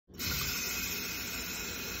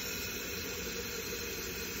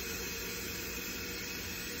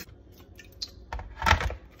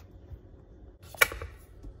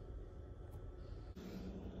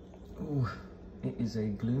is a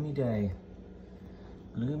gloomy day.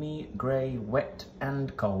 Gloomy, grey, wet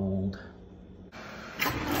and cold.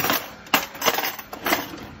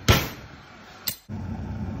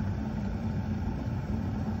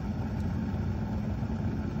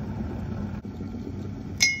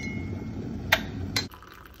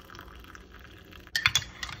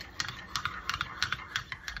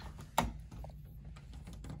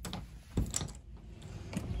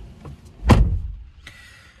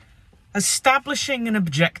 Establishing an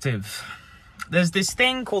objective. There's this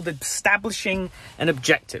thing called establishing an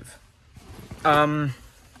objective. My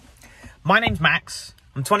name's Max.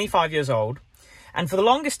 I'm 25 years old. And for the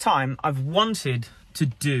longest time, I've wanted to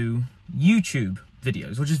do YouTube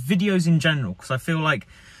videos, or just videos in general, because I feel like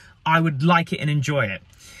I would like it and enjoy it.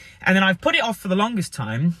 And then I've put it off for the longest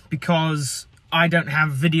time because I don't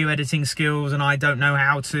have video editing skills and I don't know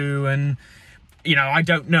how to, and you know, I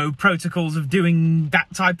don't know protocols of doing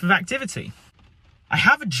that type of activity. I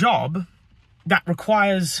have a job that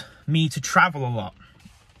requires me to travel a lot.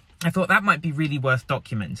 I thought that might be really worth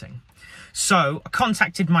documenting. So I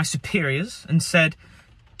contacted my superiors and said,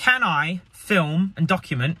 can I film and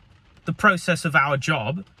document the process of our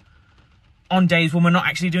job on days when we're not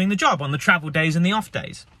actually doing the job, on the travel days and the off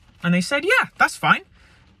days? And they said, yeah, that's fine.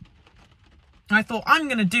 I thought, I'm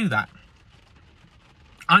going to do that.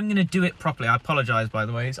 I'm going to do it properly. I apologize, by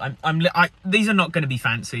the way. These are not going to be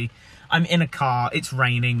fancy. I'm in a car. It's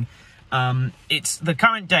raining. The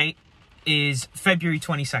current date is February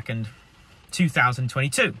 22nd,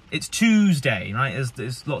 2022. It's Tuesday, right?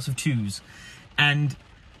 There's lots of twos. And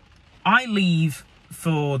I leave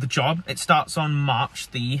for the job. It starts on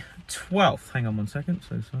March the 12th. Hang on one second.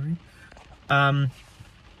 So sorry. And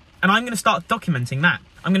I'm going to start documenting that.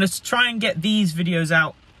 I'm going to try and get these videos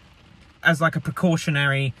out as like a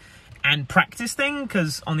precautionary and practice thing,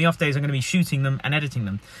 because on the off days I'm going to be shooting them and editing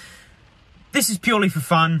them. This is purely for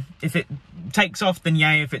fun. If it takes off, then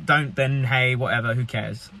yay. If it don't, then hey, whatever, who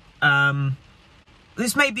cares?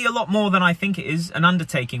 This may be a lot more than I think it is, an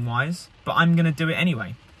undertaking wise, but I'm going to do it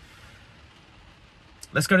anyway.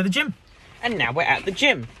 Let's go to the gym. And now we're at the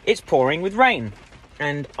gym. It's pouring with rain.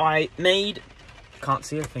 And I made... Can't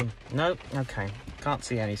see a thing. No? Okay. Can't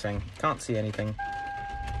see anything. Can't see anything.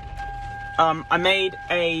 I made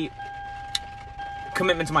a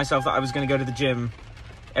commitment to myself that I was going to go to the gym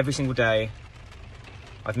every single day.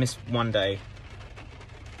 I've missed one day.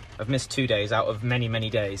 I've missed 2 days out of many, many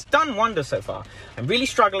days. Done wonders so far. I'm really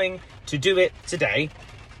struggling to do it today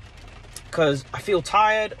because I feel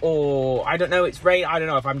tired, or I don't know, it's rain. I don't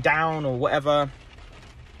know if I'm down or whatever.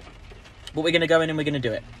 But we're going to go in and we're going to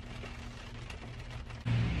do it.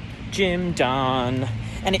 Gym done.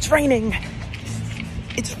 And it's raining.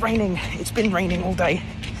 It's raining. It's been raining all day.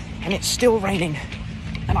 And it's still raining.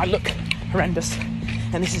 And I look horrendous.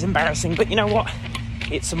 And this is embarrassing. But you know what?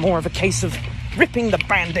 It's more of a case of ripping the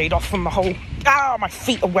band-aid off from the whole... Ah, my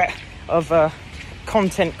feet are wet. Of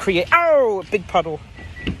content create... Oh, a big puddle.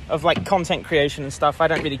 Of like content creation and stuff. I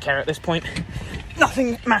don't really care at this point.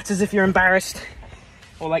 Nothing matters if you're embarrassed.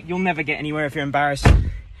 Or like you'll never get anywhere if you're embarrassed.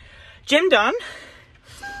 Gym done.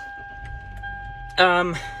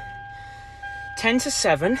 10 to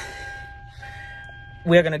 7,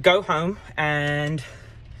 we're going to go home and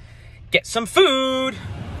get some food.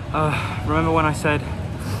 Remember when I said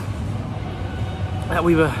that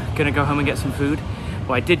we were going to go home and get some food?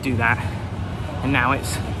 Well, I did do that. And now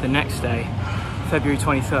it's the next day, February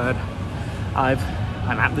 23rd.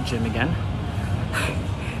 I'm at the gym again.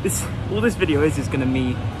 All this video is going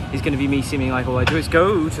to be me seeming like all I do is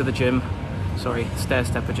go to the gym. Sorry, stair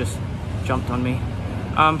stepper just jumped on me.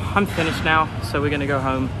 I'm finished now, so we're gonna go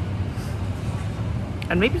home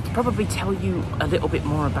and maybe probably tell you a little bit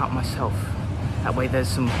more about myself. That way there's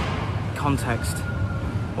some context,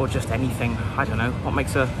 or just anything. I don't know, what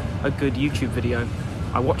makes a good YouTube video?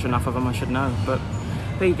 I watch enough of them, I should know, but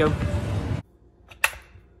there you go.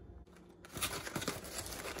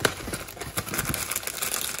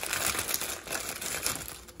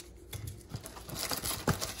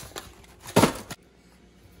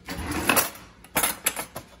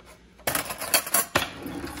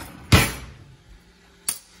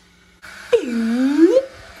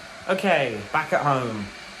 Okay, back at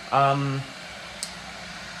home.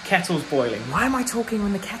 Kettle's boiling. Why am I talking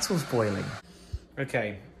when the kettle's boiling?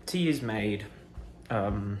 Okay, tea is made.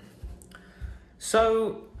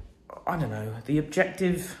 So, I don't know. The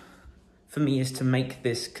objective for me is to make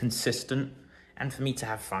this consistent and for me to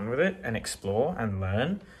have fun with it and explore and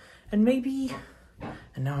learn. And maybe...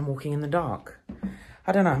 And now I'm walking in the dark.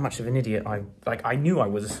 I don't know how much of an idiot I knew I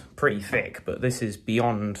was pretty thick, but this is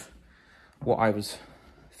beyond what I was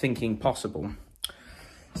thinking possible.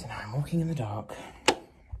 So now I'm walking in the dark.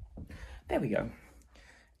 There we go.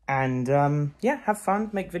 And yeah, have fun,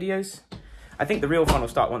 make videos. I think the real fun will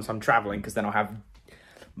start once I'm traveling, because then I'll have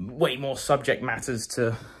way more subject matters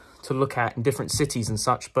to look at in different cities and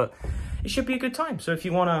such, but it should be a good time. So if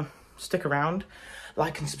you want to stick around,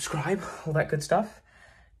 like and subscribe, all that good stuff,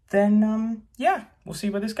 then yeah, we'll see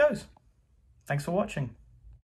where this goes. Thanks for watching.